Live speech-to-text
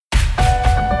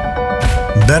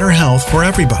better health for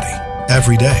everybody,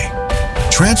 every day.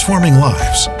 Transforming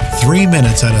lives, 3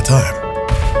 minutes at a time.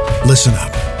 Listen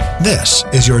up. This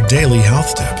is your daily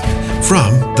health tip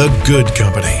from The Good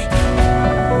Company.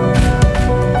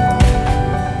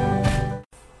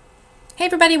 Hey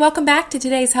everybody, welcome back to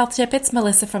today's health tip. It's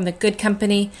Melissa from The Good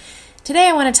Company. Today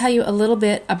I want to tell you a little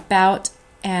bit about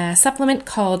a supplement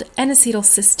called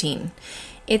N-acetylcysteine.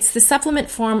 It's the supplement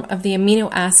form of the amino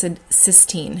acid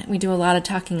cysteine. We do a lot of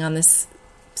talking on this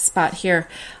spot here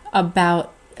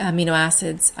about amino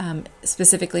acids,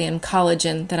 specifically in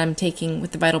collagen that I'm taking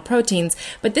with the Vital Proteins.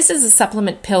 But this is a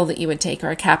supplement pill that you would take,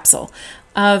 or a capsule,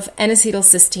 of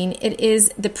N-acetylcysteine. It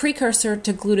is the precursor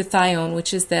to glutathione,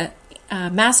 which is the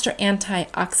master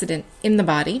antioxidant in the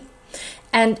body.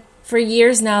 And for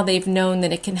years now, they've known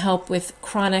that it can help with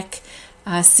chronic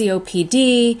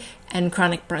COPD and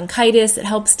chronic bronchitis. It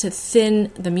helps to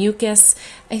thin the mucus.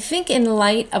 I think in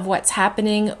light of what's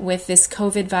happening with this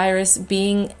COVID virus,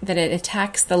 being that it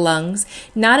attacks the lungs,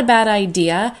 not a bad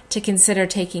idea to consider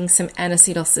taking some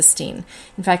N-acetylcysteine.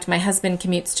 In fact, my husband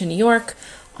commutes to New York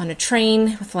on a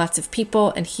train with lots of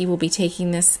people, and he will be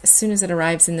taking this as soon as it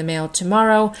arrives in the mail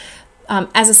tomorrow.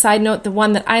 As a side note, the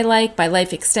one that I like by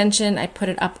Life Extension, I put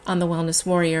it up on the Wellness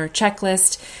Warrior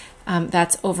checklist.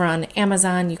 That's over on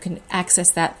Amazon. You can access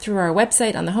that through our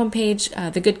website on the homepage,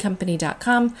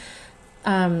 thegoodcompany.com.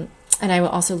 And I will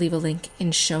also leave a link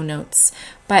in show notes.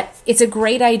 But it's a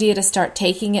great idea to start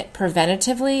taking it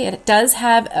preventatively. It does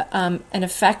have an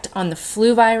effect on the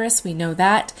flu virus. We know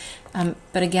that.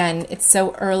 But again, it's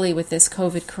so early with this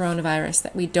COVID coronavirus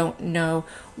that we don't know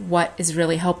what is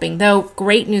really helping. Though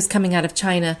great news coming out of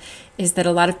China is that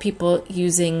a lot of people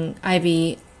using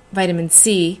IV vitamin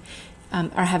C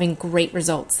are having great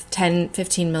results, 10,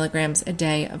 15 milligrams a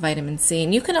day of vitamin C.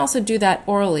 And you can also do that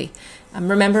orally.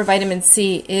 Remember, vitamin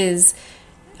C is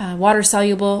water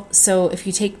soluble, so if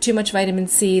you take too much vitamin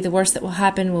C, the worst that will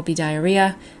happen will be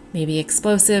diarrhea, maybe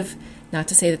explosive. Not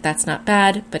to say that that's not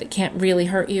bad, but it can't really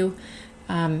hurt you.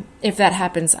 If that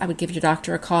happens, I would give your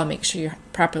doctor a call and make sure you're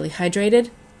properly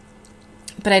hydrated.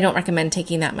 But I don't recommend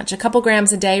taking that much. A couple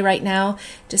grams a day right now,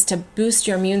 just to boost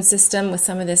your immune system with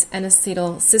some of this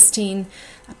N-acetylcysteine,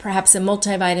 perhaps a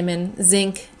multivitamin.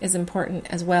 Zinc is important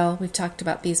as well. We've talked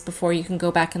about these before. You can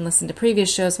go back and listen to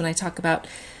previous shows when I talk about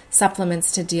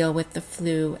supplements to deal with the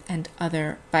flu and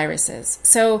other viruses.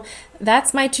 So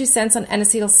that's my 2 cents on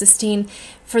N-acetylcysteine.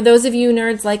 For those of you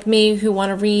nerds like me who want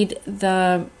to read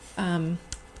the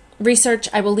research,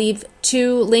 I will leave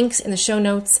 2 links in the show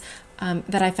notes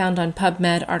that I found on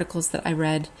PubMed, articles that I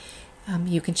read.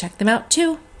 You can check them out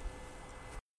too.